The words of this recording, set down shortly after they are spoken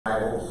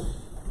Bibles,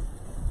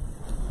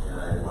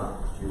 and I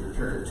want you to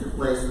turn to two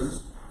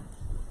places,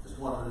 just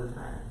one at a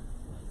time.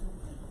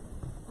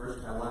 First,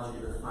 I want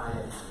you to find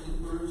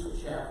Hebrews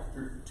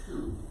chapter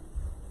 2.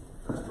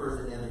 That's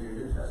towards the end of your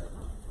New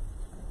Testament.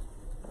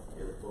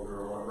 If we'll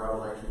go on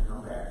Revelation,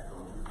 come back,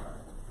 don't too far.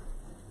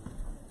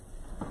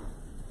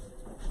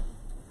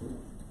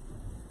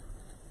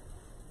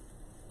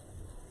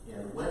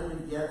 And when we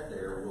get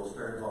there, we'll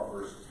start about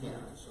verse 10,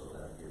 so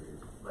that'll give you,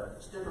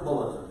 but stick a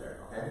bulletin there,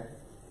 okay?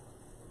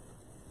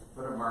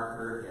 Put a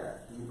marker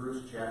at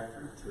Hebrews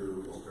chapter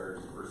 2. We'll start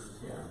at verse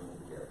 10 when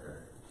we get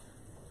there.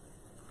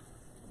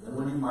 Then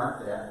when you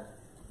mark that,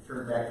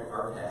 turn back to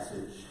our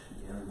passage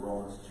in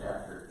Romans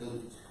chapter 8.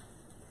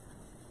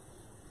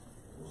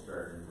 We'll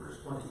start in verse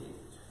 28.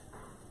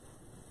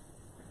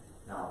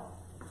 Now,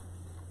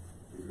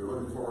 if you're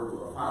looking forward to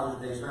a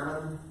Father's Day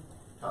sermon,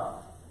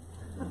 tough.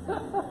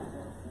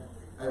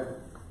 I've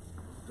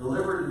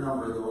delivered a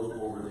number of those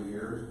over the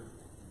years.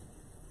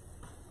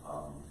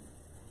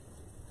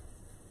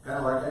 Kind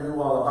of like I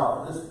knew all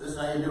about it. This is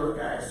how you do it,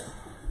 guys.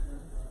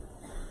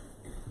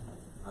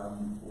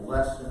 I'm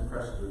less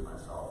impressed with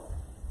myself.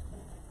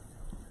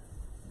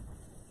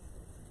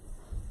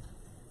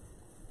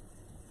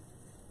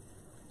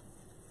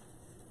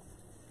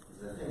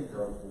 Because I think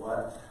of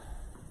what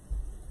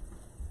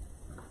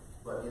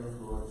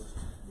influenced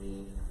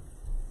me.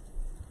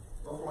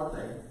 Well, for one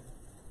thing,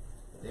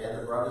 the dad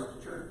that brought us to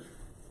church.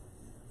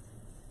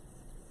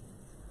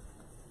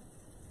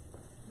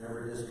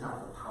 Never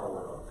discount the power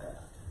of that.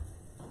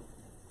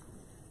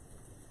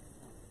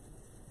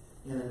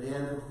 And a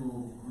dad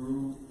who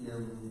grew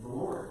in the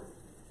Lord.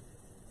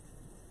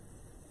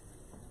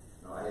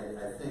 Now, I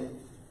think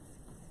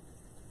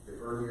the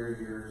earlier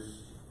years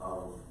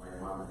of my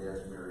mom and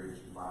dad's marriage,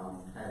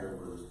 mom kind of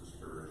was the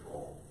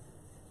spiritual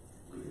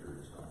leader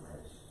in some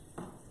ways.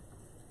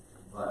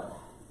 But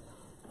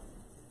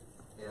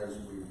as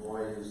we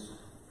boys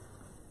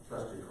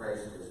trusted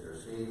Christ as their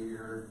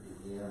Savior,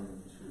 began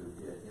to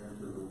get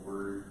into the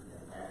Word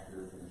and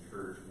active in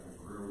church and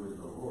grew in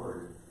the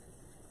Lord,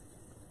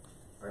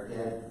 our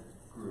dad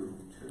grew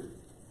too.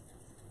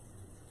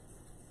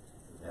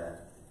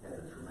 That had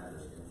a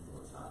tremendous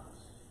influence on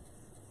us.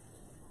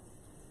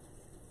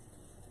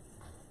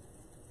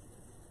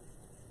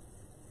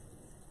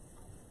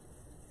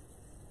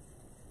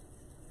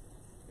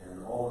 And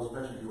all,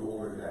 especially you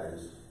older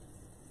guys,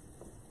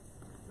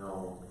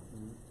 know,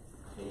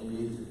 came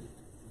easy.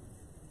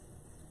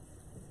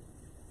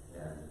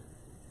 And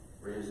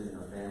raising a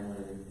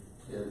family,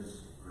 kids,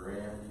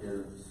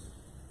 grandkids,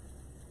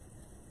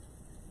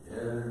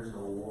 there's a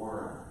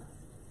war on.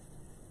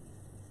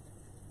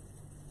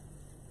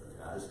 But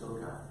God is still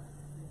God.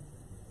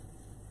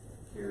 He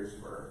cares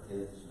for our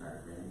kids and our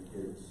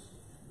grandkids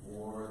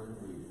more than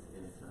we do,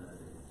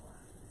 infinitely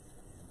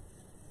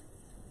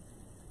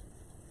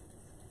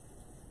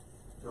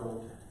more.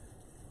 Don't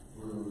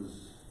lose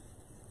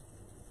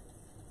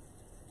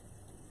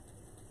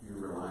your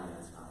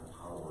reliance on the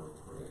power of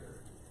prayer.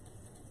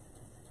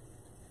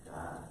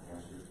 God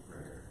answers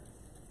prayer.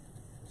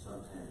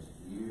 Sometimes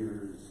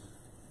years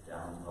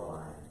down the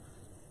line.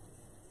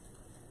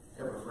 I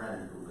have a friend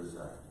who was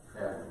a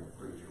traveling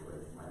preacher, what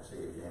you might say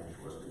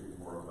evangelist, but he's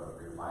more of a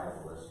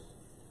revivalist.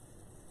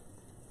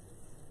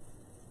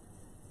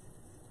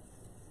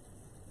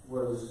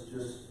 Was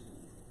just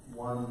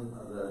one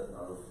of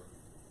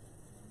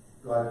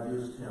God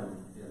used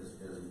him as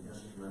an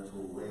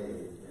instrumental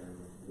way in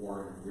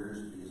Warren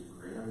Wiersbe's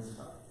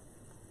grandson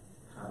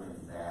coming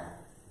back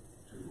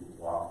to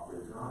walk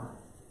with God.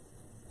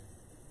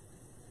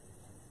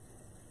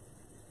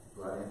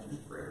 God answers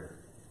prayer.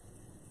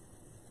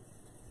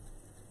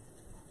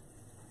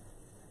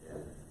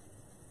 And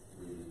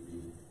we need to be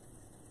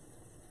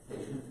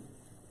patient,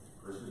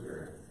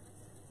 persevering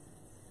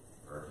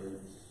for our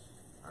kids,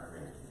 our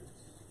grandkids.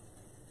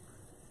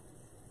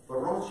 But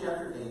Romans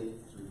chapter 8, as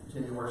we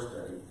continue our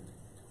study,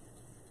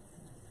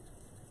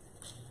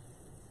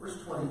 verse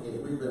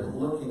 28, we've been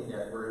looking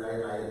at where I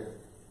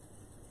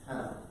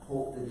kind of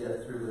hope to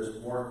get through this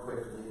more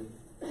quickly,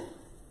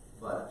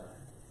 but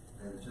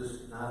I'm just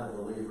not a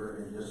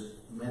believer in just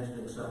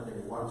mentioning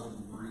something once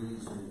and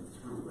breezing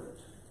through it.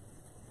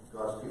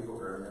 God's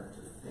people are meant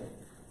to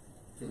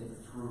think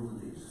through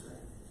these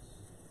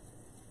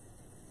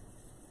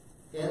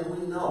things. And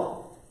we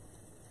know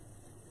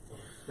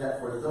that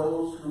for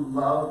those who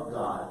love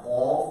God,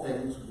 all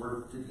things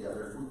work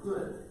together for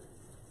good,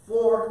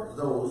 for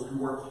those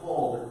who are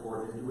called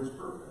according to his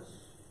purpose.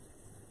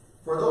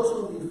 For those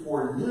whom he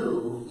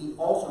foreknew, he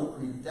also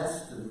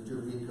predestined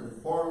to be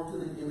conformed to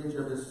the image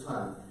of his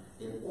Son,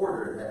 in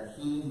order that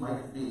he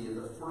might be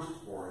the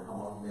firstborn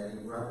among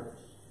many brothers.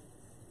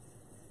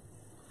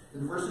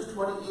 In verses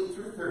 28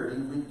 through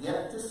 30, we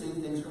get to see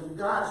things from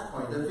God's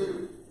point of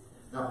view.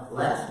 Now,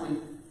 last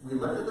week, we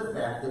looked at the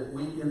fact that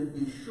we can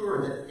be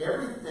sure that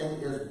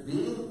everything is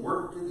being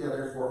worked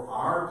together for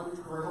our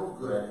eternal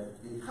good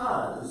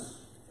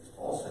because, as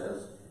Paul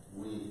says,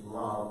 we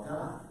love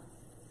God.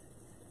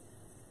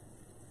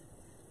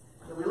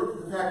 and we look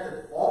at the fact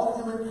that all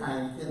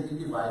humankind can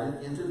be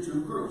divided into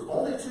two groups.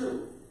 Only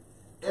two.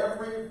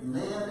 Every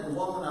man and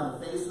woman on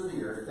the face of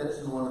the earth fits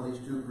in one of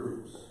these two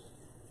groups.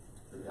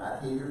 The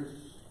God haters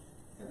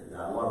and the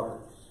God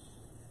lovers.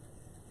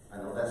 I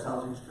know that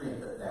sounds extreme,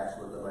 but that's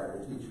what the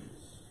Bible teaches.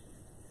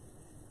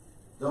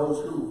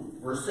 Those who,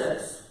 verse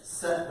 6,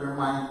 set their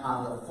mind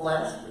on the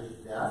flesh, which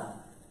is death,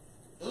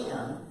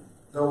 and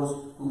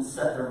those who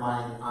set their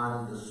mind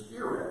on the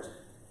Spirit,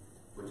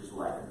 which is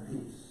life and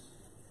peace.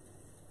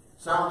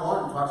 Psalm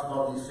 1 talks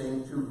about these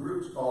same two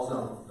groups, calls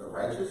them the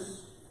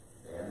righteous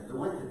and the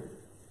wicked.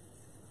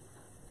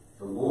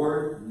 The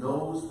Lord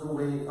knows the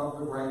way of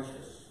the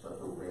righteous, but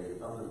the way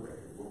of the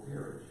wicked will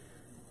perish.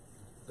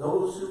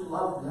 Those who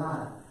love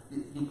God,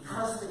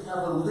 because they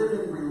have a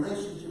living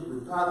relationship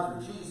with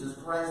God through Jesus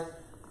Christ,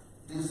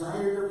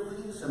 desire to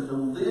please Him, to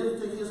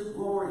live to His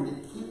glory, to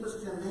keep His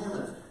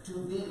commandments, to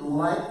be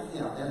like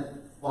Him. And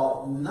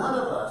while none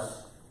of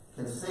us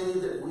can say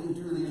that we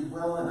do these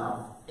well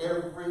enough,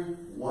 every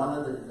one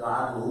of the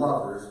God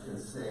lovers can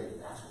say,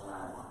 that's what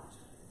I want.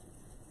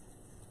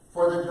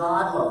 For the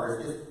God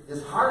lovers,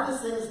 as hard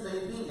as things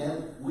may be,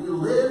 and we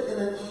live in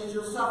an age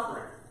of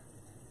suffering,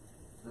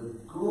 the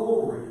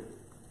glory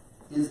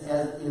is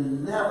as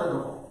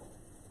inevitable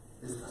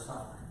as the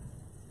suffering.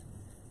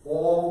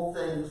 All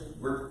things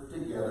work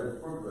together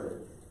for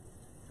good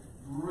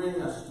to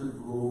bring us to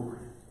glory.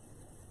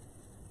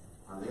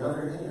 On the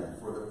other hand,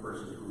 for the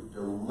person who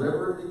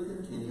deliberately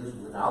continues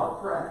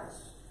without cracks,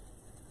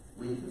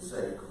 we can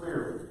say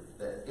clearly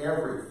that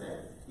everything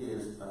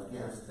is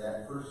against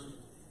that person.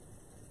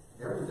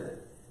 Everything.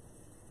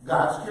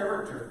 God's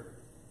character,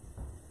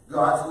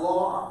 God's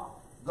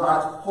law,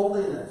 God's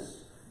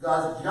holiness,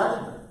 God's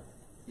judgment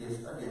is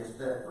against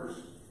that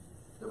person.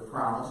 The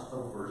promise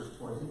of verse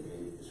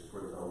 28 is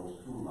for those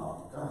who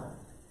love God.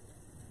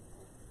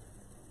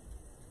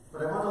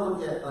 But I want to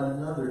look at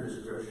another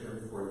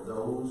description for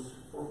those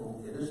for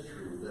whom it is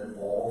true that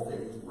all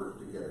things work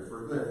together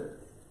for good.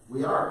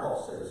 We are,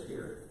 Paul says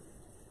here,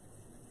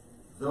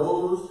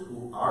 those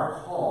who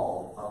are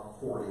called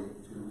according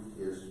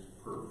to His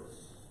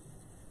purpose.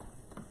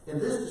 And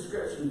this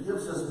description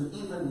gives us an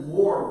even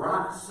more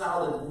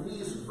rock-solid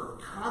reason for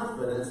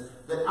confidence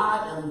that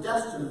I am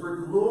destined for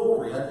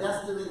glory, a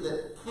destiny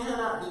that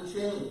cannot be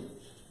changed.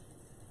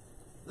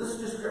 This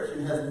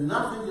description has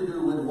nothing to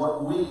do with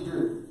what we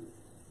do.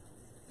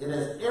 It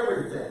has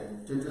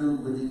everything to do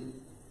with the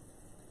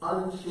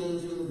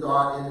unchanging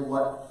God and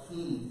what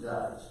He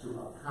does to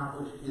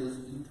accomplish His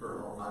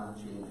eternal,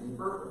 unchanging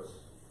purpose.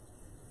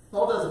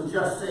 Paul doesn't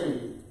just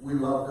say we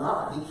love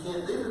God. He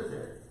can't leave it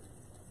there.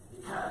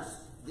 Because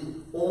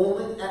the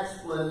only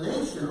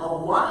explanation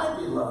of why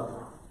we love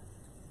God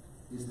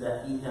is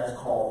that He has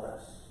called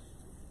us.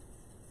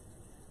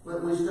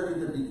 When we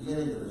studied the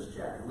beginning of this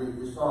chapter,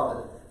 we saw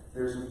that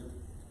there's an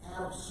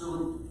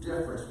absolute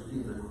difference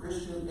between the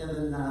Christian and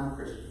the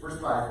non-Christian. Verse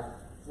 5,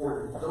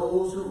 for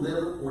those who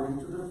live according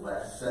to the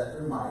flesh set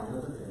their mind on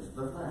the things of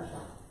the flesh.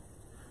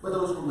 But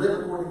those who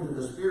live according to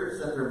the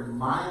Spirit set their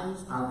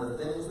minds on the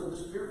things of the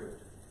Spirit.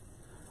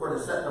 For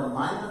to set the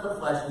mind of the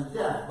flesh is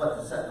death, but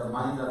to set the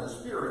mind of the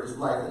Spirit is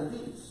life and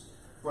peace.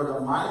 For the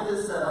mind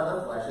is set on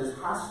the flesh is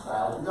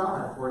hostile to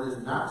God, for it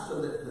is not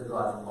subject to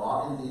God's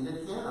law, indeed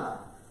it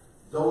cannot.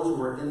 Those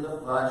who are in the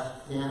flesh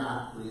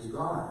cannot please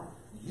God.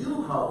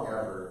 You,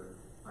 however,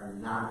 are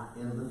not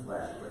in the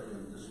flesh, but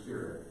in the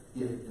Spirit,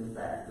 if in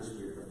fact the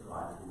Spirit of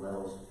God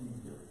dwells in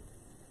you.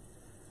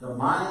 The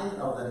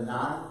mind of the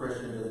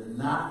non-Christian is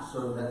not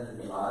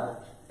subject to God,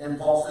 and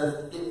Paul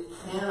says it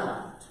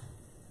cannot.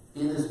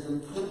 It is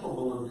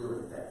incapable of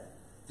doing that.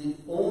 The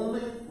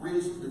only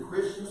reason the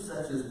Christian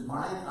sets his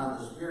mind on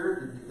the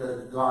Spirit is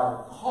because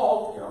God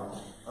called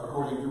him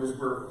according to His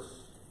purpose.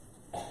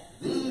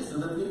 These are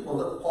the people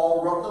that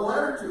Paul wrote the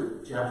letter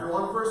to. Chapter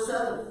 1, verse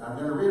 7. I'm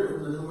going to read it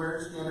from the New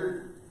American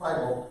Standard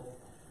Bible.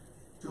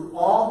 To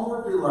all who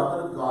are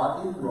beloved of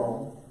God in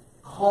Rome,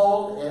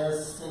 called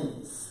as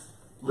saints.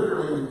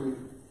 Literally, we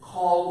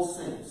called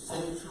saints.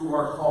 Saints who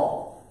are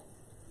called.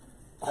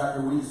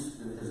 Dr. Weiss,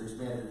 in his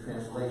expanded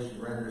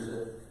translation, renders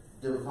it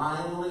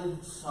divinely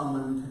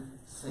summoned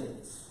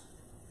saints.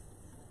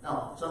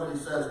 Now, somebody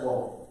says,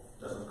 well,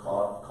 doesn't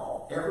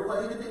call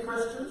everybody to be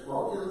Christians?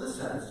 Well, in the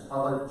sense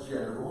of a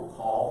general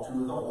call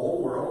to the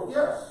whole world,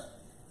 yes.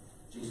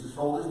 Jesus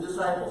told His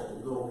disciples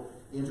to go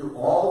into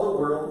all the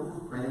world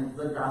and proclaim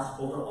the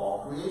gospel to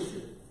all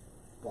creation.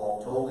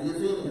 Paul told the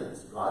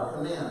Athenians, God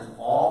commands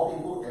all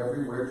people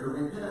everywhere to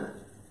repent.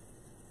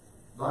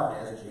 But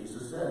as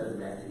Jesus said in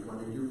Matthew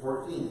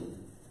 22:14,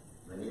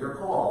 many are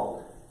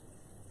called,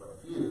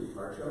 but few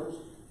are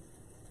chosen.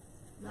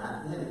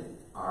 Not many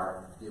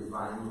are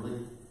divinely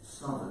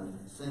summoned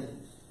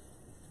saints.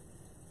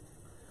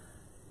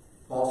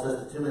 Paul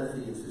says to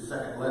Timothy in his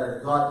second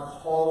letter,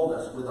 God called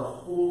us with a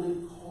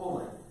holy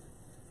calling,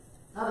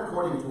 not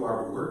according to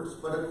our works,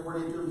 but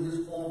according to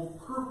His own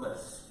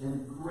purpose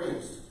and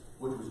grace,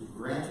 which was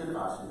granted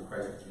us in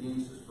Christ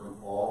Jesus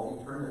from all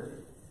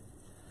eternity.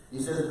 He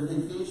says in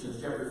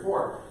Ephesians chapter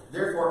 4,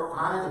 Therefore,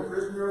 I, the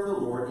prisoner of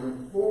the Lord,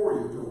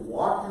 implore you to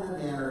walk in a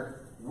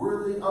manner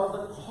worthy of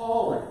the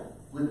calling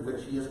with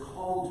which he has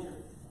called you.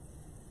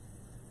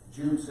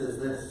 Jude says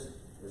this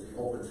as he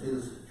opens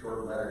his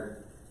short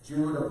letter.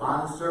 Jude, a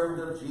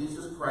bondservant of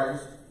Jesus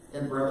Christ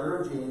and brother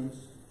of James,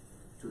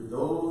 to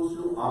those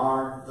who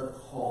are the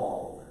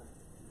called,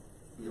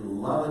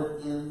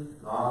 beloved in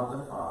God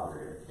the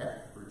Father, and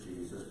kept for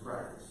Jesus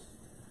Christ.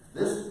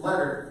 This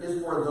letter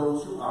is for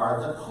those who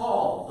are the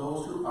called,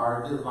 those who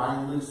are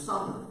divinely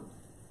summoned.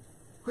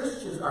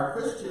 Christians are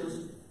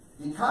Christians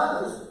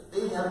because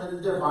they have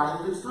been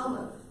divinely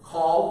summoned,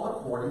 called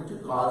according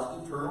to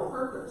God's eternal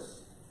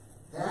purpose.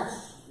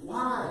 That's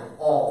why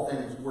all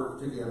things work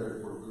together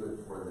for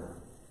good for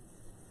them.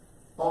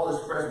 Paul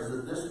expresses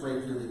it this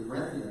way to the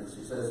Corinthians.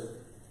 He says,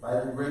 by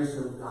the grace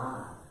of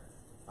God,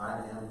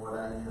 I am what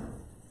I am.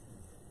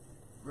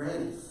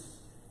 Grace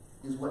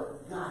is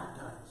what God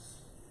does.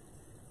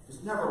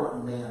 It's never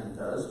what man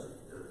does.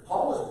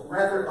 Paul was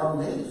rather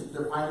amazed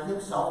to find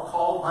himself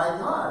called by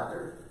God.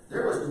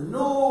 There was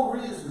no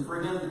reason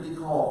for him to be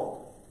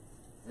called,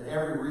 and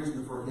every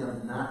reason for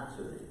him not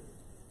to be.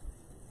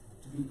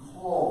 To be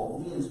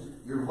called means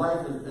your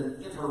life has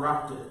been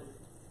interrupted,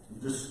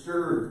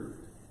 disturbed.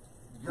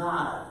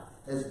 God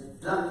has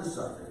done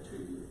something to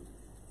you.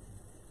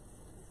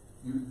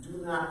 You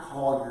do not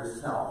call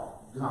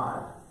yourself.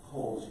 God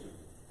calls you.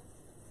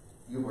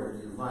 You are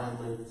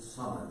divinely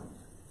summoned.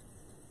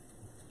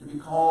 To be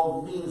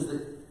called means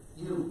that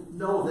you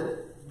know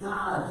that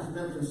God has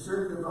been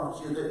concerned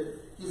about you, that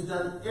he's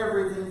done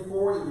everything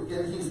for you,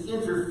 and he's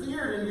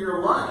interfered in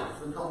your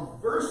life and come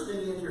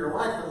bursting into your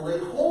life and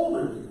laid hold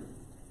of you.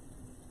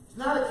 It's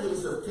not a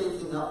case of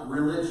taking up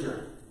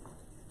religion.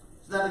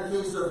 It's not a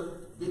case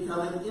of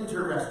becoming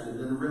interested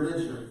in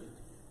religion.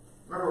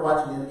 I remember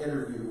watching an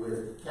interview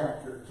with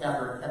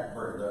Katharine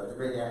Hepburn, the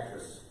great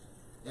actress.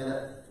 And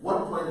at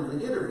one point in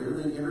the interview,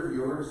 the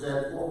interviewer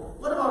said, well,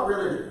 what about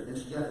religion? And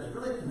she got this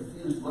really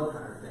confused look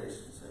on her face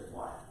and said,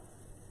 why?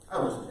 I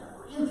was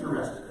never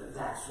interested in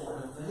that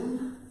sort of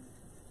thing.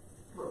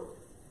 But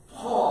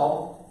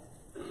Paul,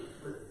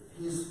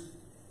 this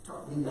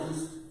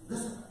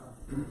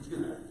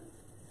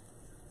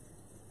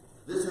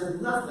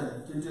has nothing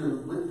to do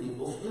with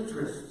people's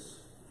interests.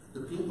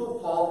 The people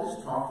Paul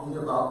is talking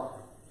about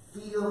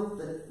feel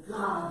that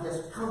God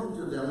has come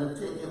to them and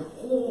taken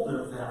hold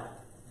of them.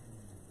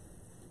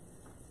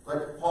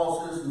 Like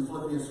Paul says in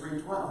Philippians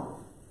 3:12,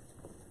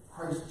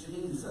 Christ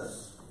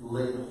Jesus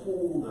laid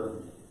hold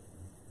of me.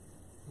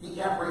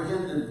 He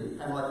apprehended me,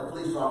 kind of like a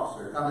police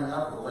officer coming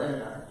up and laying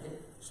a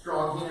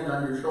strong hand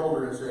on your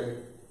shoulder and saying,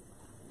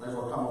 might as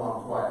well come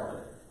along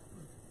quietly.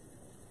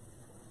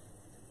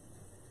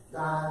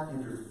 God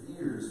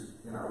interferes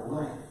in our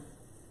life,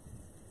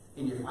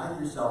 and you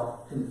find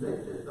yourself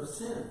convicted of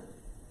sin.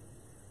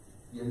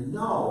 You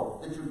know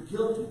that you're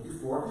guilty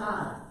before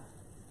God.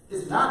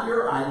 It's not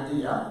your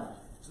idea.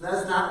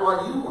 That's not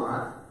what you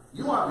want.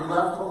 You want to be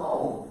left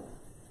alone.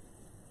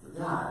 But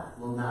God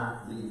will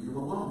not leave you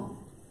alone.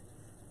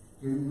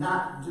 You're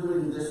not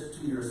doing this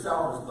to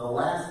yourself as the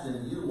last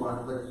thing you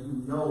want, but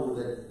you know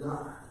that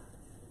God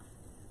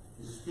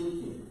is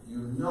speaking. You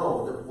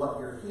know that what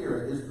you're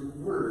hearing is the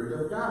Word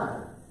of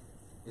God.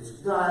 It's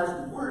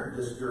God's Word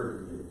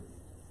disturbing you.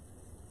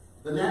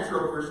 The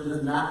natural person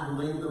does not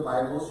believe the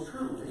Bible is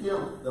true. To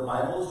him, the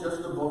Bible is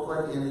just a book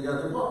like any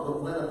other book.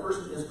 But when a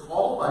person is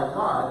called by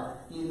God,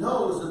 he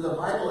knows that the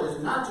Bible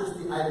is not just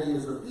the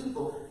ideas of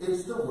people,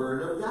 it's the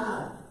Word of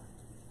God.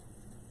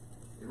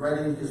 In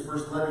writing his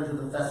first letter to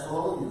the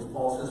Thessalonians,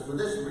 Paul says, for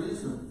this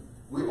reason,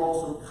 we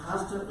also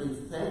constantly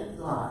thank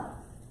God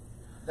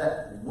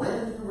that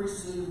when you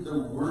received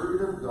the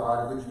Word of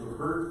God which you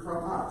heard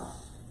from us,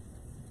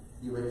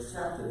 you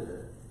accepted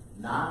it,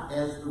 not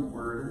as the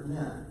word of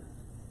men,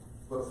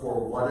 but for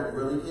what it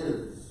really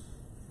is,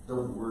 the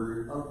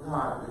Word of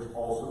God, which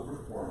also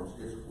performs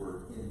its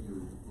work in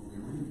you who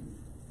believe.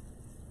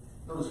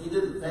 Notice he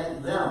didn't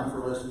thank them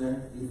for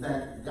listening. He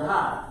thanked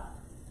God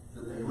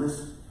that they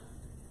listened.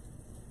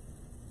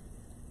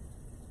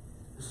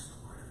 This is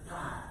the Word of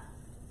God.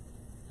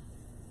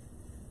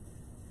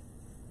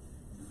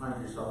 You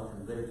find yourself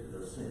convicted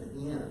of sin,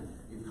 and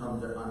you come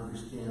to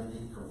understand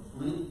the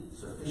complete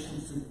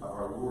sufficiency of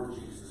our Lord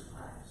Jesus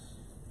Christ,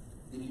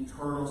 the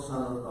eternal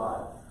Son of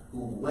God, who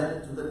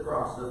went to the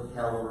cross of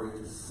Calvary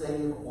to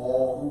save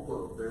all who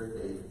put their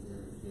faith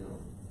in him.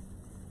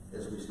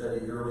 As we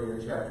studied earlier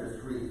in chapter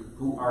 3,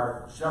 who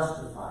are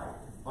justified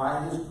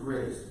by his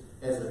grace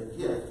as a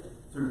gift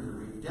through the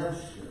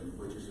redemption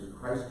which is in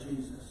Christ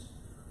Jesus,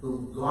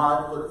 whom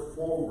God put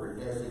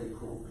forward as a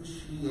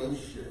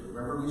propitiation.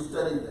 Remember, we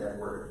studied that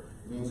word.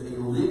 It means a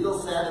legal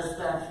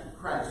satisfaction.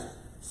 Christ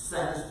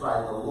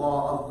satisfied the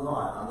law of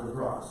God on the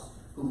cross,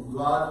 whom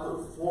God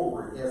put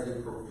forward as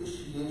a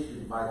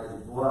propitiation by his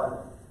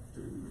blood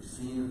to be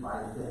received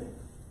by faith.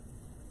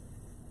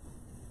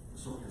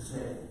 So we can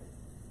say,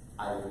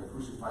 I have been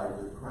crucified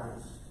with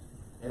Christ,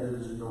 and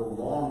it is no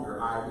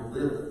longer I who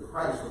live, but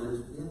Christ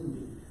lives in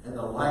me. And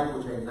the life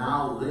which I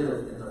now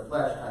live in the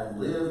flesh, I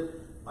live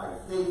by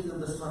faith in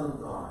the Son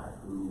of God,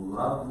 who who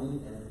loved me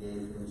and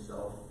gave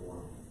himself for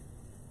me.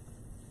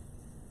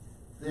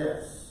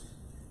 This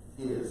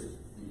is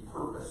the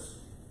purpose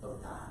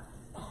of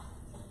God.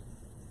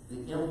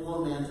 The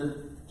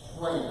implemented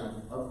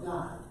plan of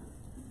God.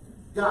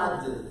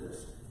 God did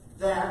this.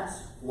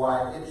 That's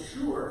why it's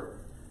sure.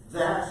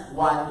 That's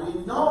why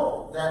we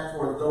know that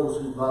for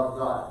those who love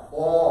God,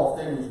 all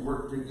things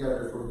work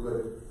together for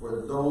good,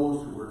 for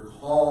those who were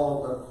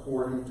called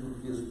according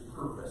to his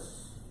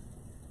purpose.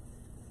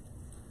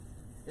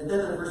 And then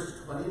in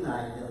verses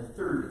 29 and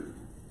 30,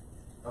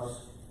 I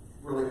was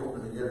really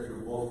hoping to get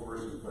through both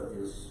verses, but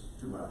it's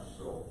too much,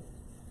 so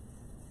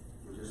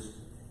we'll just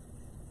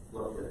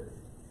look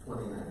at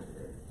 29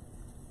 today.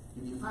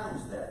 He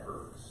defines that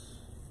purpose.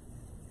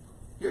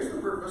 Here's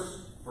the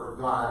purpose for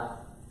God,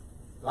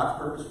 God's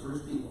purpose for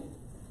his people.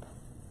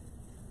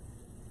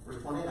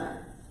 Verse 29.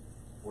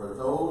 For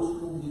those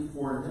whom he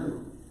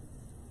foreknew,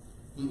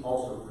 he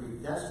also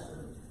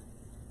predestined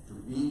to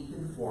be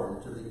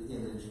conformed to the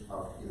image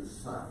of his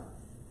Son,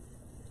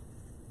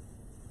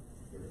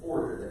 in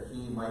order that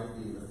he might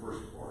be the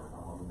firstborn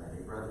among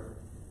many brethren.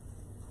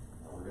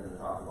 Now we're going to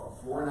talk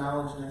about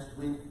foreknowledge next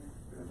week.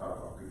 We're going to talk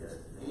about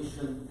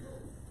predestination,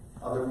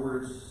 other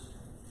words,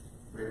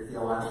 great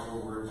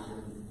theological words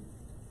in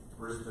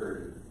verse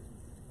 30.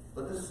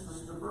 But this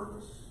is the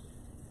purpose.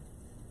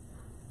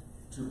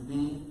 To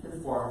be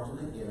conformed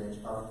to the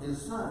image of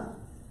his Son.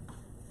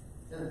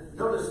 And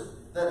notice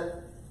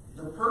that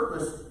the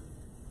purpose,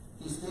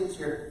 he states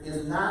here,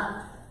 is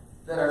not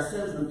that our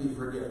sins would be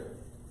forgiven.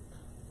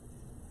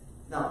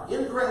 Now,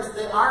 in Christ,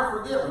 they are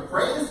forgiven.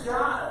 Praise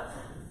God.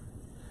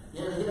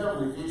 In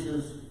him,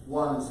 Ephesians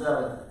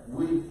 1:7,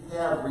 we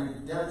have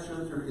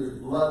redemption through his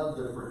blood,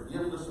 the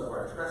forgiveness of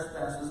our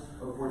trespasses,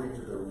 according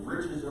to the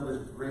riches of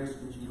his grace,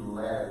 which he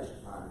lavished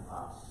on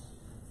us.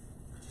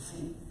 But you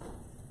see,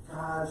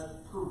 God's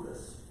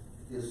purpose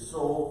is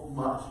so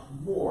much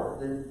more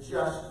than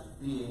just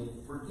being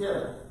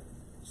forgiven.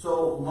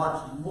 So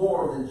much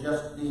more than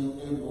just being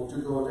able to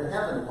go to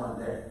heaven one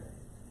day.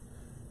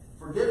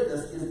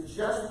 Forgiveness is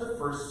just the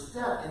first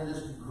step in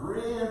this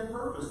grand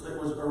purpose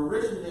that was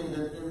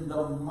originated in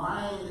the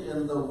mind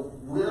and the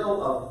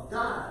will of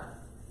God.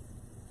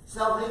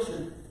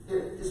 Salvation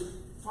is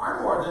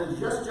far more than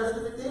just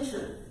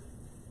justification.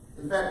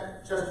 In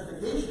fact,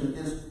 justification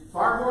is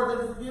far more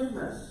than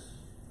forgiveness.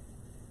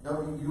 Now,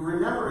 you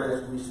remember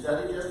as we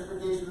study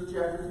justification in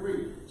chapter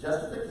 3,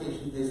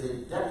 justification is a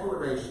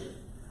declaration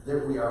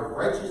that we are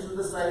righteous in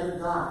the sight of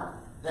God,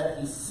 that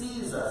he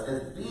sees us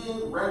as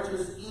being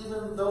righteous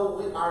even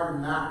though we are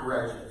not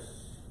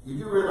righteous. You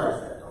do realize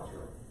that, don't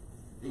you?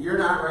 That you're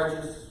not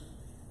righteous.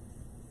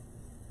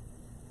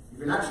 If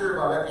you're not sure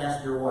about it,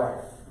 ask your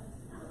wife.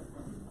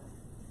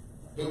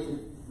 Hate to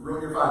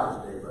ruin your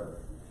Father's Day,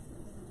 but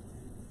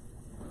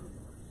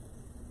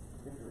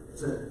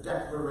it's a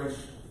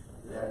declaration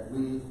that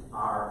we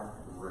are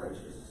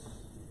righteous,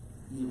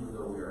 even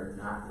though we are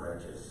not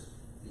righteous,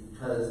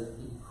 because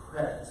he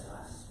credits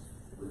us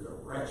with the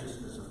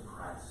righteousness of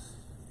Christ.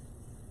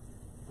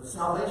 But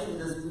salvation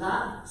does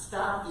not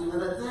stop even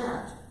at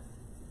that.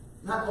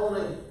 Not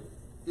only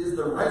is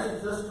the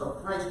righteousness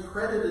of Christ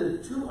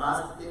credited to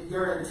us, it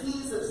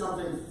guarantees that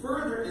something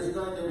further is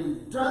going to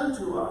be done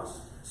to us.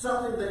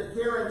 Something that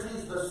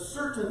guarantees the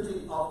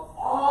certainty of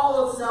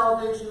all of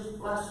salvation's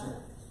blessings.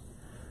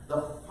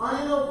 The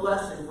final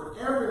blessing for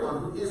everyone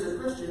who is a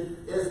Christian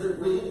is that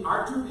we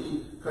are to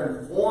be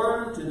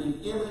conformed to the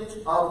image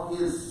of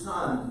his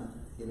Son,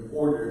 in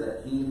order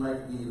that he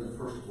might be the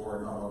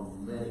firstborn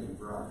among many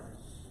brothers.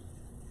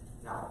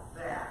 Now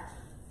that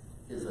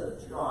is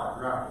a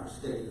jaw-dropping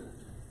statement.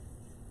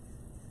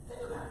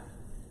 Think of that.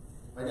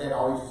 My dad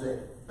always used to say,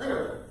 think of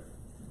it.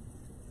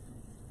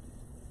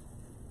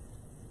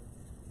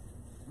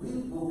 We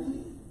will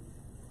be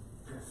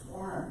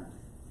conformed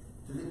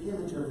to the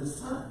image of his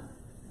Son.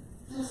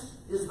 This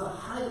is the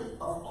height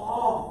of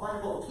all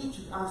Bible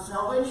teaching on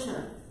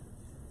salvation.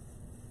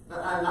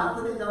 Now, I'm not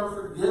putting down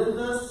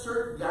forgiveness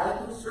or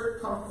guidance or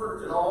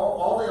comfort and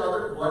all the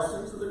other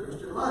blessings of the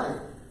Christian life.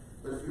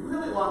 But if you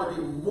really want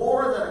to be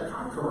more than a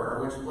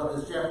conqueror, which is what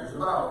this chapter is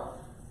about,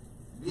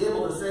 be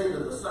able to say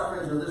that the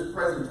sufferings of this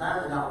present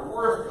time are not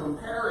worth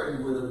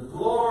comparing with the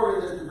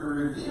glory that's to be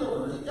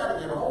revealed in us, you've got to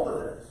get a hold of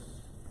this.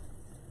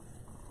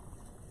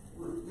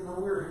 You know,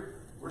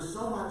 we're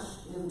so much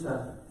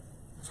into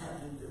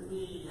attacking to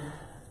me,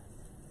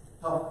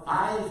 how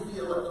I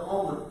feel at the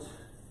moment.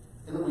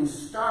 And we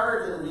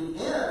start and we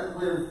end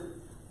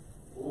with,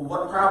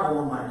 what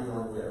problem am I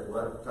dealing with?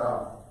 What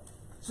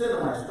sin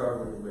am I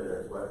struggling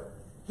with? What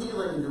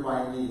healing do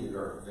I need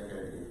or think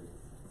I need?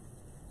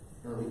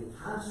 And we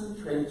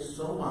concentrate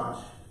so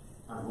much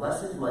on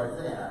blessings like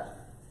that,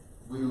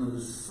 we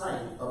lose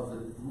sight of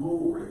the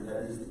glory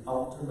that is the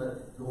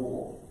ultimate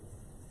goal,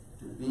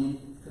 to be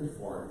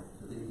conformed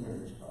to the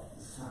image of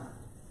his Son.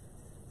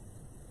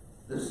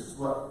 This is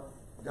what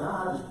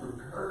God is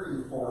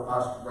preparing for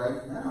us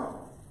right now.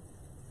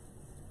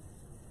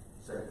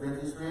 2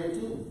 Corinthians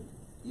 3:18.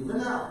 Even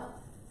now,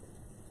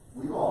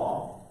 we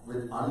all,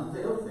 with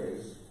unveiled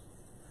face,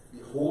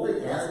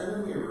 beholding as in a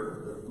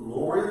mirror the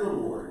glory of the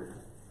Lord,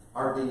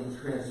 are being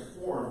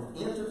transformed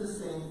into the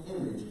same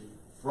image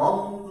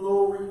from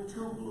glory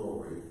to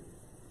glory,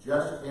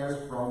 just as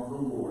from the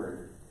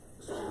Lord,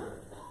 the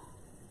Spirit.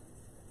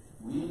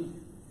 We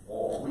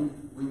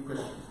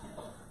Christians,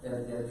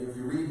 and if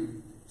you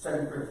read 2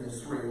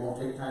 Corinthians 3, we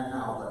won't take time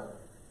now, but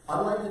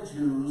unlike the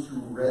Jews who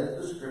read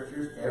the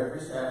Scriptures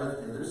every Sabbath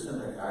in their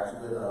synagogues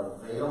with a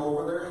veil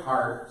over their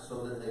heart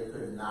so that they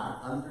could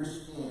not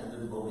understand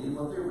and believe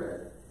what they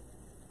read,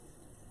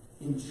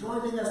 in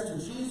joining us to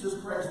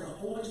Jesus Christ, the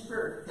Holy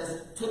Spirit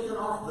has taken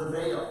off the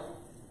veil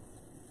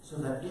so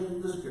that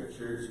in the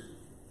Scriptures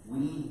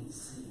we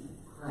see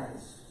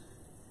Christ.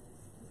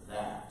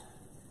 That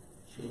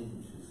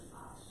changes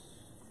us.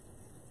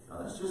 Now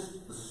that's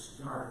just the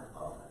start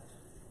of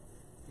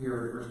it.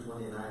 Here in verse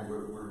 29, we're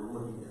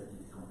looking at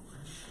the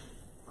completion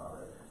of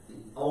it.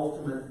 The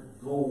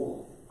ultimate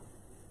goal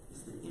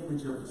is the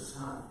image of the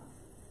Son.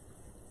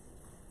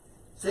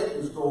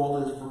 Satan's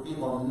goal is for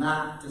people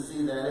not to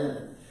see that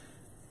image.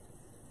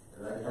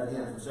 And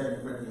again, from 2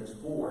 Corinthians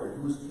 4,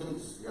 in whose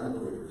case, the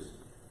unbelievers,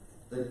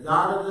 the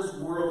God of this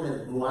world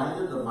has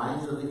blinded the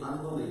minds of the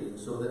unbelieving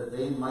so that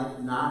they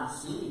might not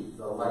see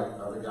the light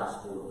of the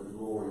gospel of the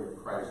glory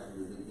of Christ,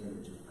 who is the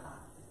image of God.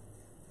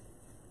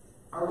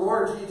 Our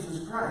Lord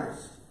Jesus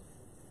Christ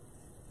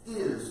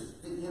is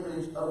the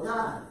image of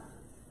God.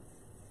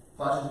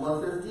 Colossians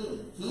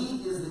 1:15.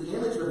 He is the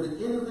image of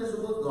the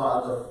invisible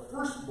God, the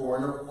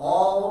firstborn of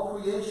all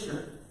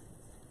creation.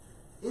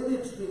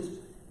 Image means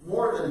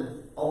more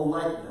than a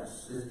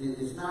likeness.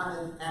 It's not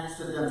an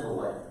accidental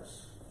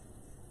likeness.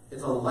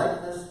 It's a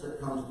likeness that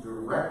comes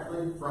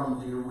directly from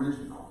the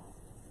original.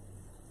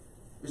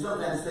 We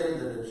sometimes say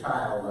that a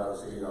child,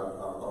 say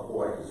a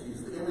boy,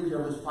 he's the image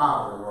of his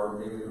father, or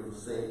maybe we would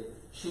say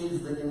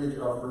she's the image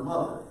of her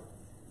mother.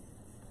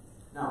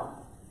 Now,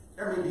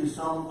 there may be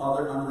some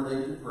other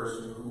unrelated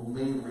person who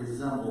may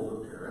resemble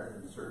the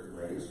parent in certain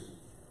ways,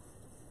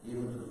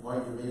 even to the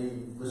point of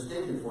being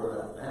mistaken for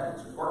them. That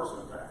happens in court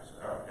sometimes.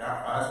 Oh,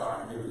 yeah, I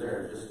saw him. He was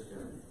there.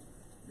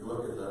 You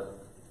look at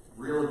the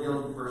real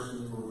guilty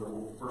person,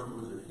 the person who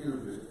was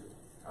accused, you say,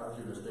 how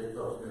did you mistake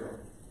those?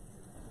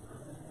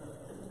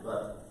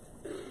 But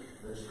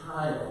the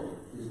child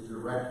is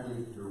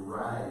directly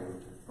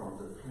derived from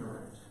the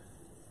parent.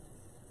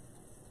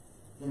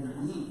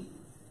 And we,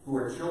 who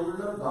are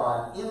children of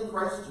God in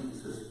Christ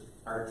Jesus,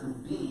 are to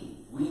be,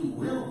 we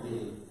will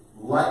be,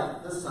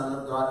 like the Son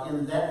of God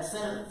in that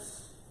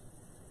sense.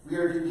 We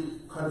are to be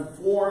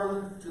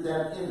conformed to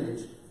that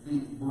image, be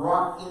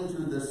brought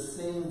into the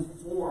same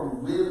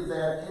form with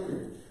that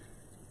image.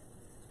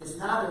 It's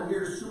not a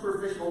mere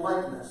superficial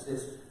likeness.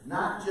 It's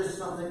not just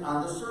something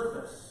on the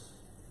surface.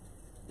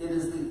 It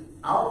is the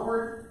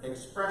outward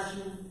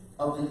expression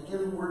of the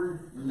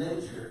inward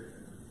nature.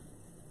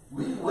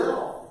 We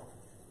will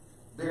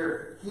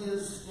bear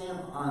His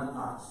stamp on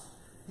us,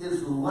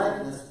 His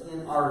likeness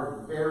in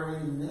our very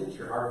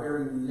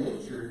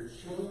nature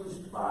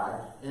changed by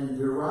and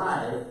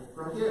derived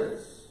from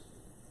His.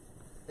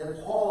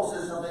 And Paul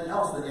says something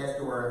else that adds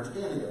to our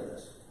understanding of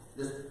this.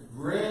 This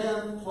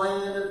grand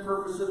plan and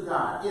purpose of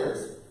God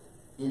is,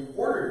 in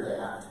order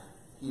that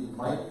He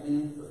might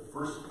be the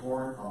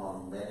firstborn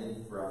among many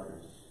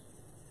brothers.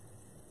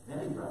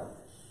 Many brothers.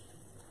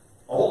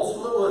 All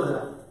split with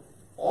them,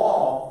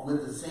 all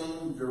with the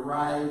same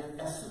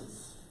derived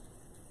essence.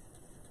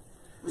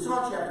 We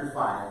saw in chapter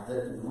 5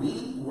 that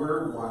we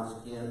were once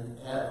in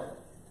Adam.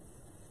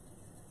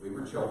 We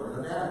were children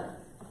of Adam.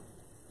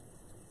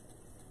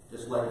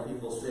 Just like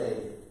people say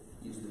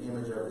he's the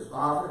image of his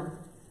father,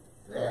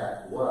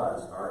 that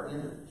was our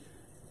image.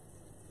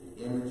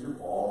 The image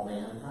of all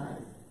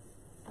mankind.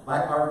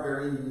 By our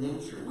very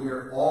nature, we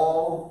are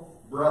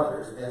all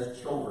brothers as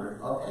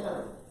children of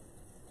Adam.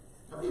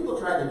 Now people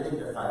try to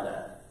dignify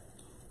that.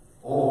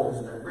 Oh,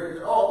 isn't that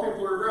great? All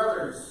people are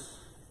brothers.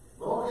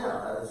 Well,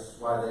 yeah, that's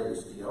why they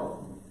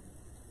steal,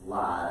 and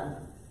lie,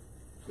 and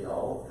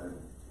kill, and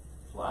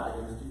plot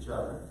against each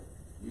other,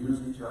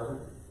 use each other.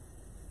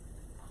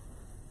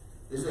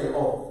 They say,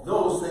 oh,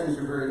 those things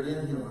are very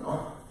inhuman.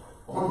 Oh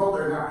no,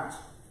 they're not.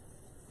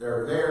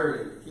 They're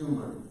very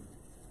human.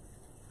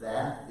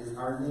 That is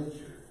our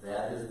nature.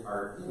 That is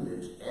our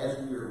image. As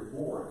we are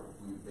born,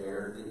 we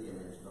bear the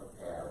image of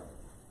Adam.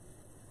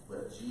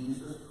 But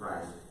Jesus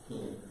Christ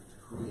came to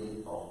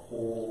create a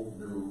whole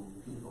new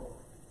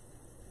people.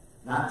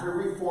 Not to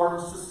reform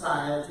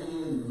society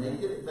and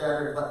make it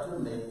better, but to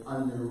make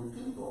a new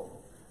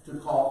people. To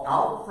call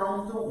out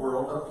from the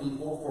world a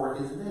people for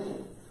His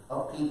name.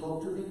 A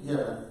people to be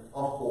given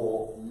a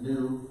whole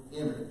new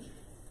image.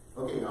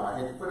 Okay, now I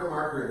had to put a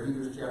marker in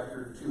Hebrews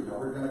chapter 2. Now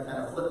we're going to kind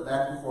of flip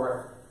back and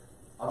forth.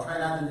 I'll try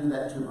not to do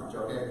that too much,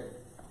 okay?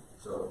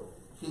 So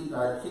keep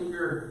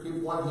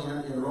one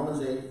hand in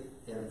Romans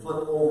 8 and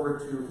flip over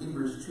to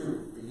Hebrews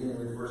 2, beginning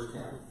with verse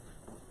 10.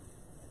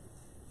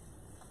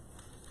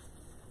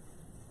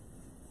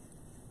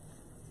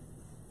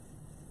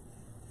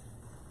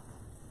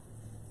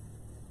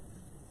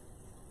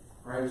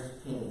 Christ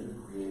came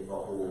to create a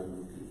whole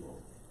new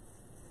people.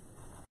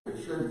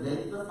 should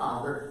make the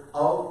founder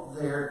of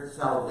their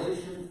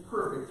salvation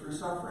perfect through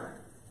suffering.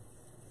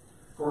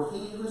 For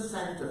he who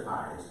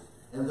sanctifies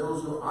and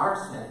those who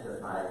are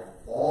sanctified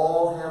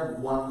all have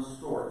one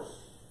source.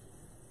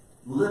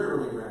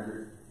 Literally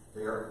rendered,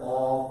 they are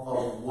all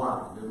of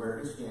one. The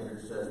American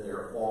Standard says they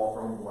are all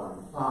from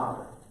one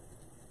Father.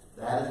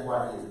 That is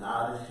why he is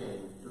not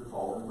ashamed to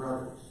call them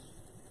brothers.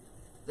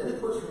 Then he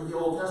quotes from the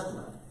Old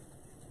Testament,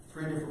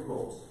 3 different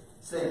quotes,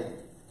 saying,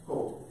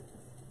 quote,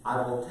 I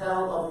will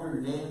tell of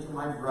your name to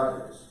my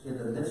brothers. In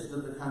the midst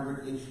of the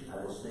congregation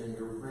I will sing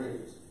your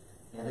praise.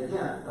 And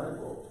again, another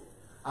quote,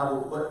 I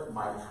will put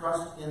my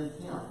trust in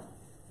him.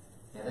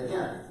 And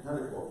again,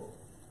 another quote,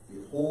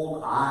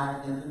 behold,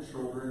 I and the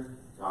children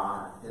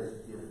God has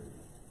given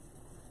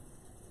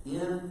me.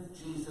 In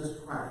Jesus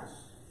Christ,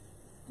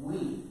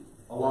 we,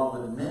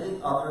 along with many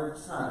other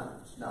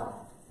sons.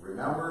 Now,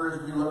 remember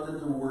as we looked at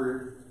the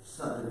word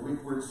son, the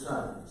Greek word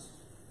sons,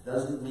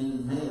 doesn't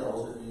mean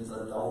males, it means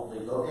adult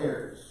legal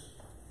heirs.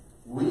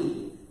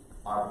 We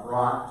are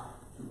brought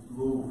to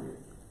glory.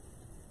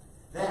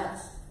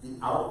 That's the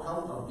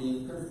outcome of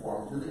being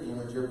conformed to the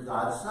image of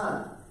God's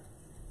Son.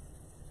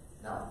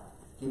 Now,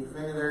 keep your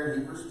finger there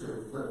in Hebrews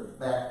 2. Flip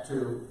back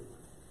to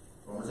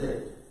Romans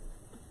 8.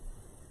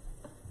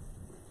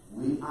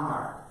 We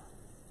are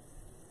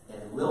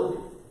and will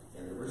be,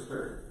 in the verse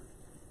 30,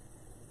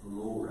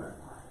 glorified.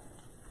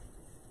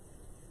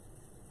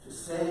 To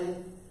say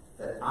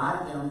that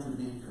I am to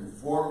be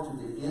conformed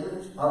to the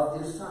image of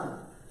his Son,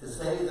 to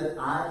say that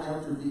I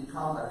am to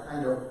become a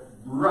kind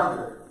of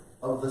brother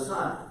of the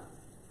Son,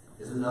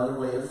 is another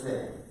way of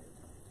saying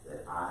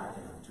that I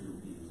am to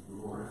be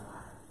glorified.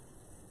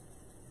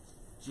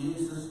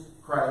 Jesus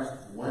Christ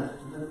went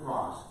to the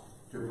cross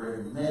to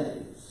bring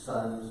many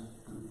sons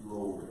to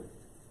glory.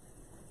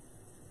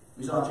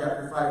 We saw in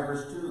chapter 5,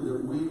 verse 2,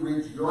 that we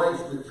rejoice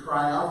with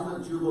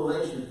triumphant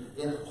jubilation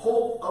in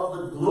hope of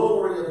the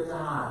glory of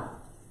God.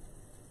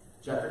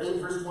 Chapter 8,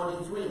 verse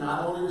 23,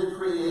 not only the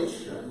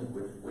creation,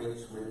 which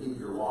waits with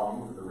eager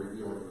longing for the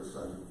revealing of the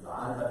sons of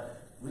God, but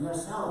we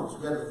ourselves,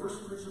 we have the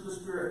first fruits of the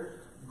Spirit,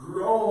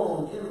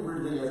 groan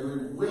inwardly as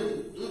we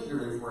wait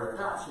eagerly for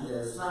adoption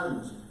as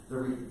sons, the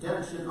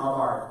redemption of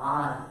our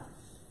bodies.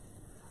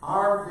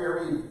 Our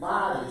very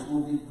bodies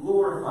will be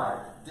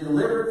glorified,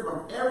 delivered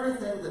from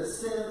everything that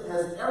sin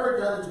has ever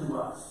done to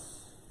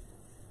us.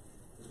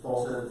 As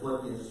Paul said in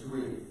Philippians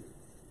 3,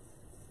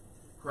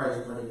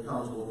 Christ, when he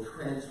comes, will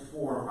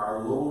transform our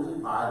lowly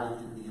body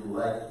to be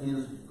like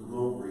his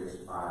glorious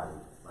body,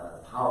 by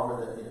the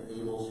power that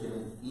enables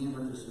him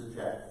even to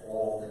subject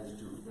all things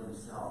to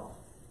himself.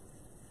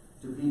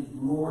 To be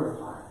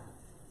glorified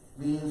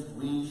means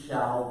we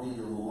shall be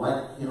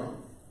like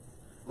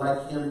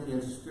him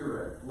in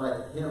spirit,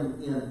 like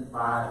him in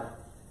body.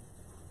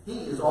 He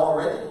is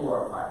already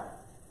glorified.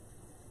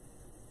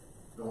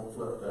 Don't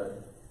flip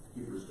the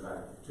Hebrews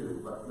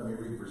 2, but let me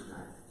read verse 9.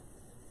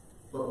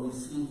 But we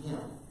see him,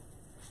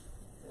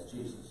 as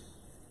Jesus,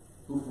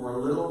 who for a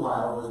little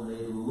while was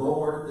made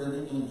lower than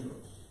the angels.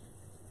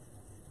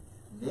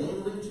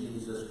 Namely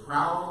Jesus,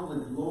 crowned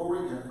with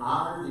glory and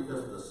honor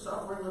because of the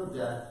suffering of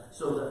death,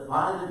 so that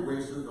by the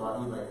grace of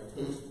God he might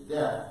taste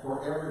death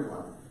for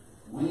everyone.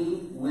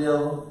 We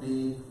will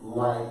be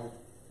like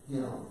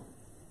him.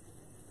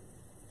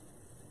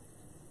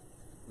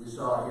 We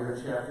saw here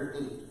in chapter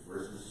 8,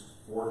 verses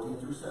 14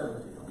 through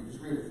 17. Let me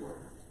just read it for you.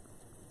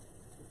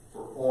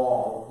 For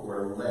all who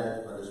are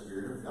led by the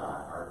Spirit of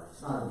God are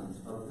sons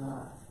of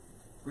God.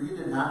 For you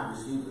did not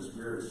receive the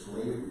spirit of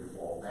slavery to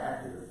fall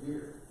back into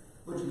fear,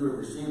 but you have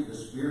received the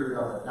spirit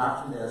of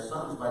adoption as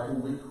sons, by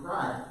whom we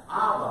cry,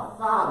 Abba,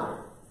 Father.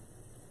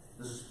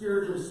 The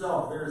Spirit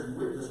himself bears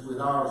witness with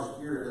our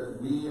spirit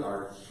that we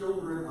are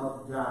children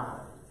of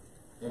God.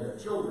 And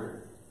if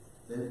children,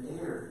 then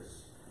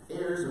heirs.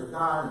 Heirs of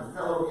God and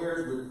fellow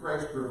heirs with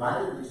Christ,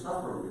 provided we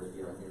suffer with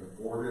him,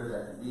 in order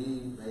that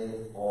we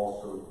may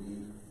also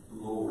be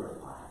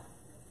glorified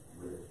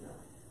with him.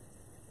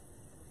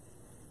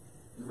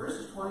 In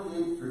verses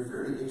 28 through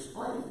 30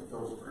 explain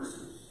those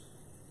verses.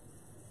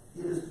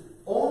 It is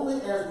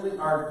only as we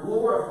are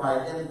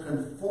glorified and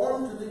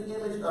conformed to the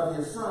image of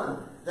his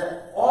Son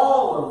that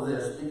all of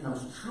this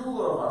becomes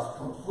true of us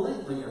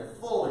completely and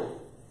fully.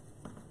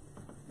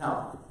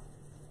 Now,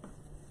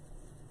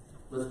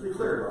 let's be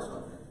clear about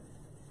something.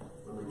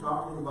 When we're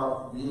talking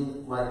about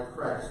being like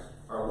Christ,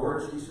 our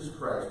Lord Jesus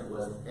Christ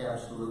was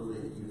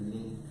absolutely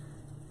unique.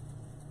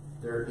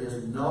 There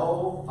is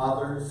no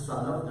other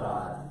Son of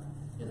God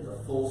in the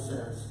full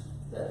sense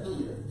that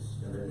he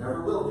is, and there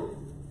never will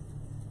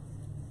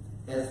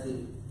be, as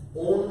the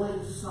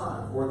only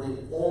Son or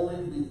the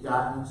only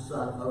begotten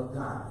Son of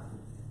God.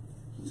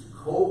 He's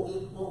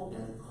co-equal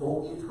and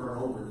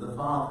co-eternal with the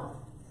Father.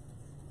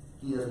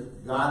 He is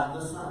God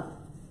the Son,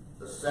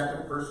 the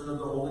second person of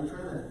the Holy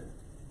Trinity.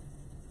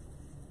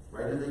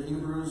 Right in the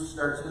Hebrews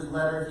starts his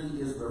letter,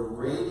 he is the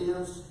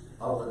radiance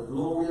of the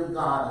glory of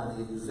God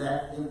and the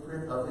exact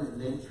imprint of his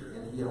nature,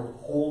 and he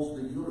upholds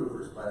the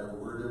universe by the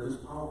word of his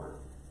power.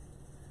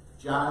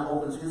 John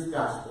opens his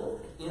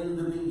gospel. In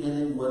the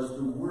beginning was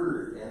the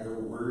Word, and the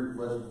Word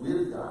was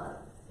with God,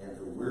 and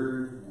the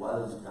Word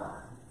was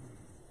God.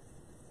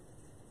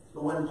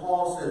 So when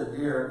Paul says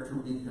we are to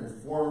be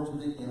conformed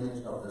to the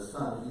image of the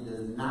Son, he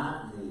does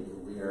not mean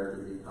we are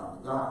to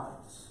become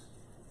gods.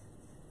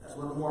 That's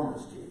what the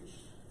Mormons teach.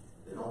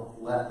 They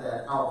don't let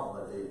that out,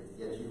 but they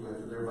get you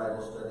into their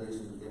Bible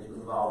studies and get you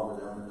involved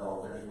with them, and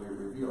they'll eventually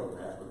reveal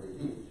that's what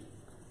they teach.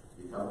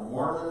 Become a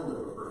Mormon,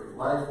 live a perfect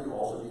life, you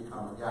also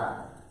become a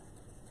God.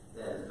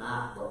 That is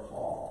not what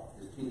Paul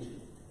is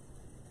teaching.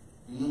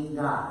 Being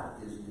God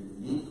is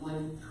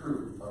uniquely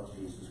true of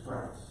Jesus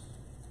Christ.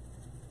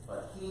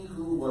 But he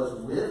who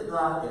was with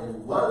God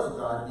and was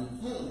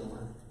God became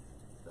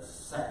the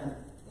second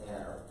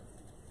Adam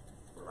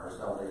for our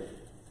salvation.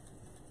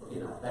 Okay,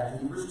 now back to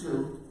Hebrews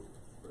 2,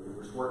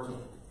 verse 14.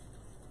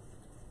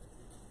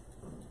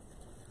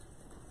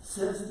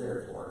 Since,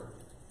 therefore,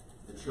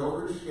 the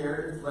children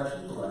shared in flesh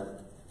and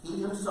blood, he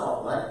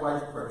himself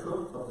likewise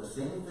partook of the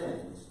same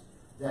things,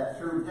 that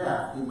through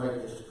death he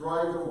might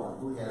destroy the one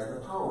who has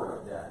the power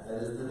of death,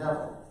 that is the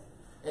devil,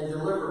 and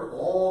deliver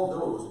all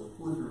those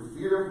who through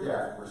fear of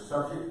death were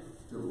subject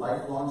to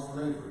lifelong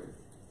slavery.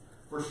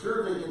 For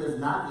surely it is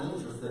not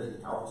angels that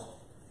he counts,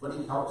 but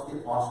he counts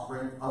the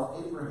offspring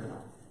of Abraham.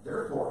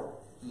 Therefore,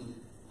 he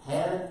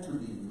had to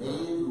be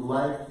made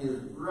like his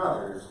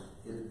brothers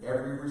in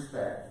every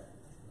respect,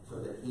 so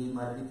that he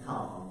might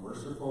become a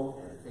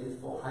merciful and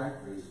faithful high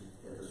priest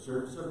in the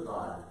service of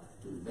God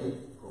to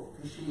make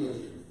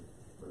propitiation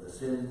for the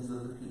sins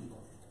of the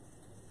people.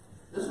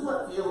 This is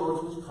what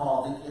theologians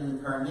call the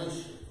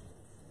incarnation.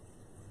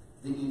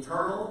 The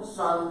eternal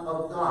Son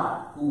of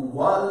God, who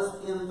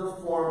was in the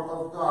form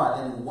of God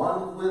and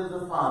one with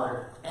the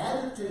Father,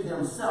 added to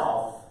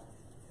himself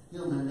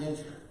human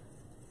nature.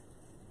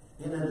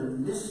 And in the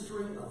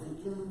mystery of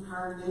the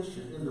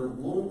incarnation in the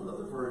womb of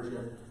the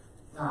Virgin,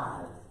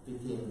 God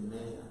became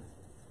man.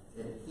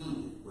 And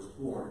he was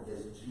born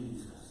as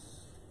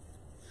Jesus.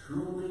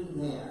 Truly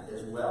man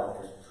as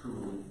well as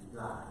truly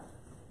God.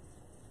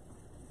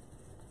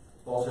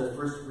 Paul says,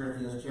 1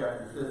 Corinthians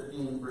chapter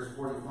 15, verse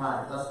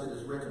 45, thus it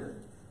is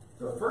written,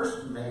 the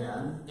first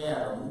man,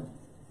 Adam,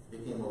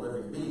 became a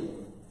living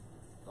being.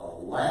 The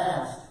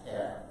last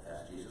Adam,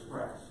 that's Jesus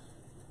Christ,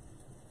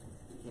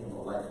 became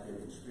a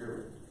life-giving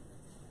spirit.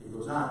 He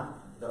goes on,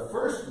 the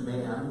first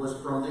man was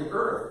from the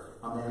earth,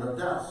 a man of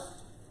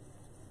dust.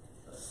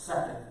 The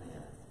second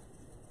man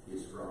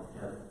is from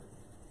heaven.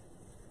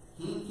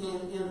 He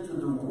came into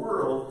the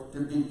world to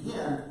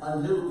begin a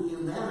new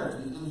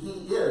humanity, and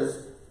he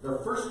is the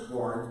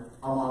firstborn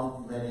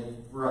among many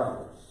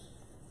brothers,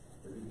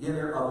 the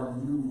beginner of a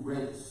new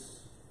race.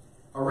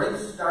 A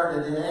race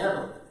started in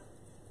Adam.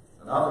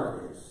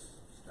 Another race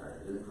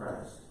started in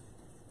Christ.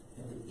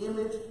 And the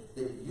image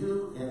that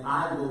you and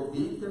I will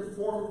be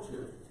conformed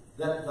to,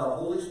 that the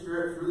Holy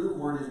Spirit through the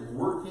Word is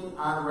working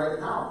on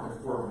right now,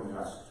 conforming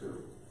us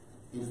to,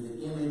 is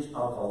the image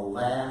of the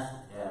last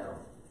Adam.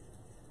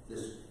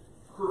 This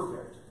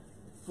perfect,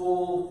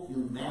 full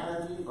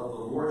humanity of the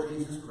Lord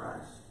Jesus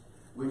Christ,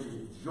 which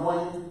is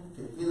joined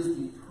to his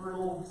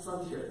eternal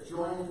sonship,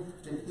 joined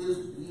to his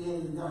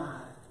being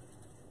God.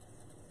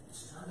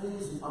 It's an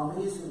amazing,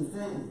 amazing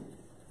thing.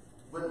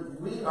 When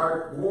we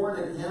are born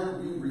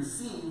again, we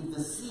receive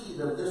the seed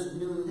of this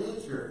new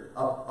nature,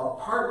 a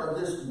part of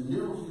this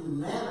new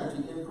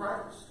humanity in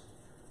Christ.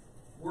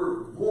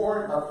 We're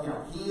born of him.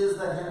 He is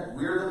the head.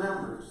 We're the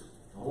members.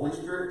 The Holy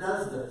Spirit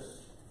does this.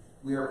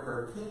 We are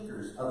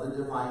partakers of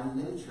the divine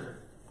nature.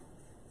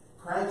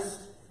 Christ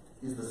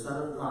is the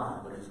Son of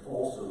God, but he's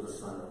also the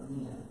Son of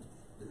Man,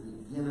 the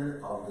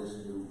beginner of this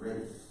new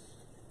race.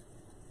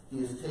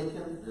 He has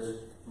taken this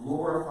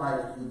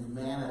glorified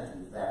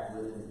humanity back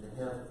with him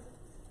to heaven.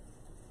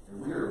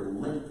 And we are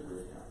linked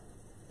with him.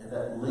 And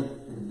that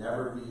link can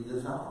never be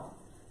dissolved.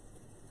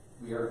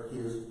 We are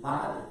his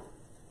body.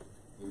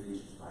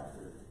 Ephesians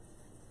 5:30.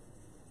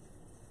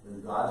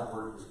 When God's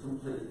work is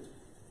complete,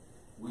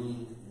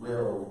 we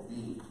will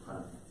be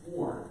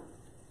conformed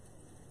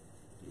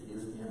to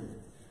his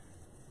image.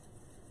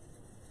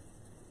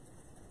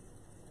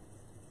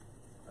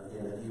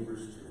 Again in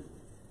Hebrews 2,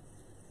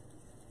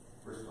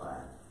 verse 5.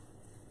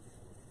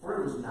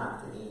 For it was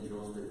not to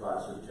angels that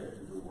God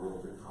subjected the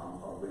world to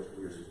come, of which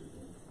we are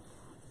speaking.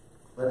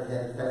 But it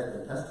has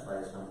been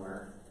testified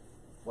somewhere,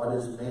 what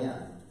is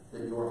man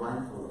that you are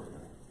mindful of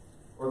him?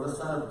 Or the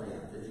Son of Man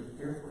that you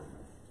care for him?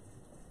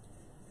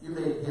 You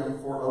made him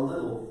for a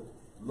little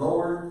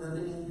lower than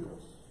the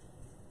angels.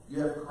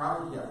 You have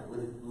crowned him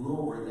with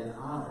glory and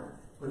honor,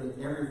 putting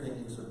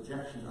everything in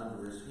subjection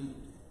under his feet.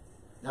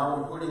 Now,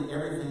 when putting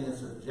everything in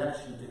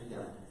subjection to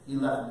him, he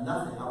left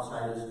nothing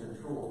outside his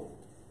control.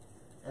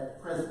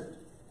 At present,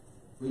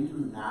 we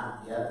do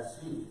not yet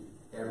see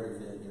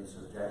everything in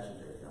subjection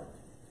to him.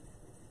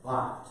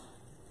 But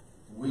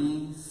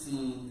we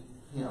see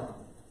him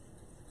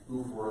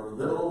who for a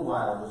little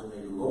while was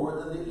made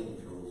lower than the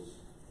angels,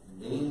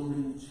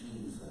 namely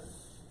Jesus,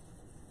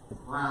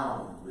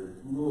 crowned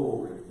with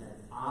glory and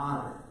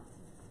honor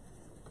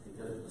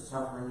because of the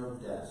suffering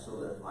of death, so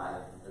that by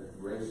the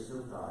grace of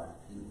God,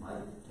 he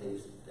might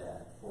taste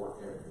death for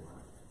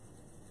everyone.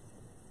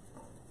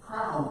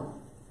 Crowned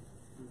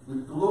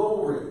with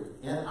glory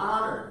and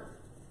honor.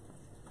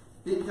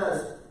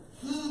 Because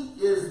he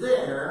is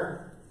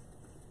there,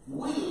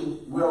 we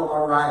will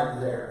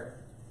arrive there.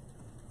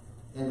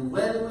 And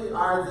when we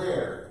are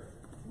there,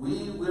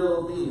 we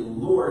will be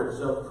lords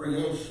of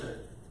creation.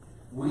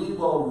 We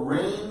will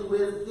reign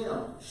with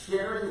him,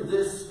 sharing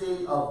this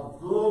state of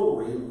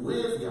glory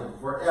with him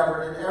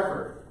forever and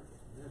ever.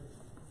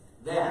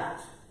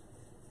 That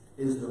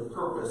is the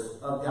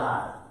purpose of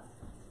God.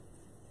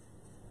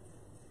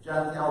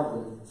 John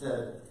Calvin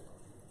said,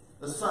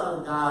 "The Son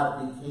of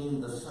God became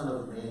the Son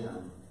of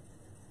Man,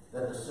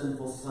 that the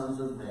sinful sons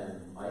of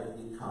men might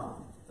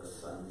become the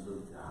sons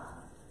of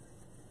God."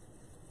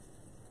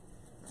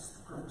 That's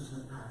the purpose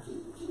of God.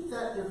 Keep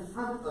that in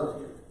front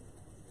of you.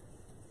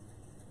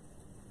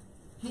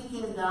 He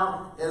came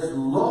down as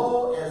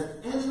low as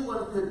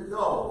anyone could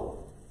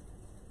go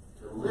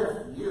to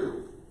lift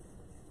you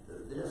to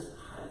this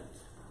height.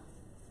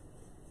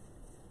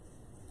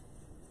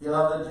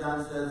 Beloved,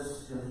 John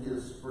says in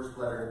his first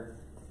letter,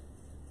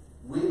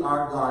 we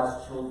are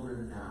God's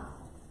children now.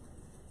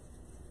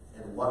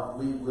 And what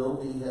we will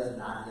be has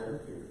not yet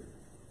appeared.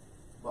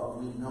 But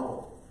we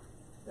know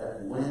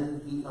that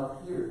when he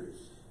appears,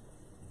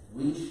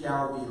 we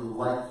shall be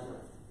like him,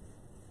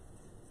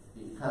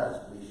 because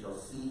we shall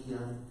see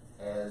him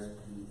as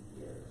he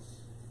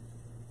is.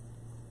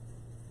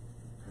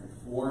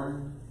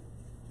 Conformed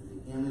to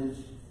the image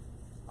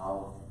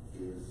of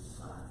his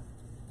Son.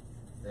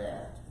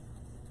 That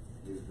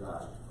is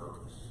God's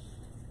purpose.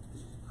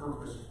 His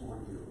purpose for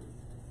you.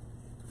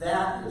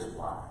 That is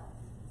why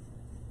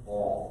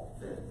all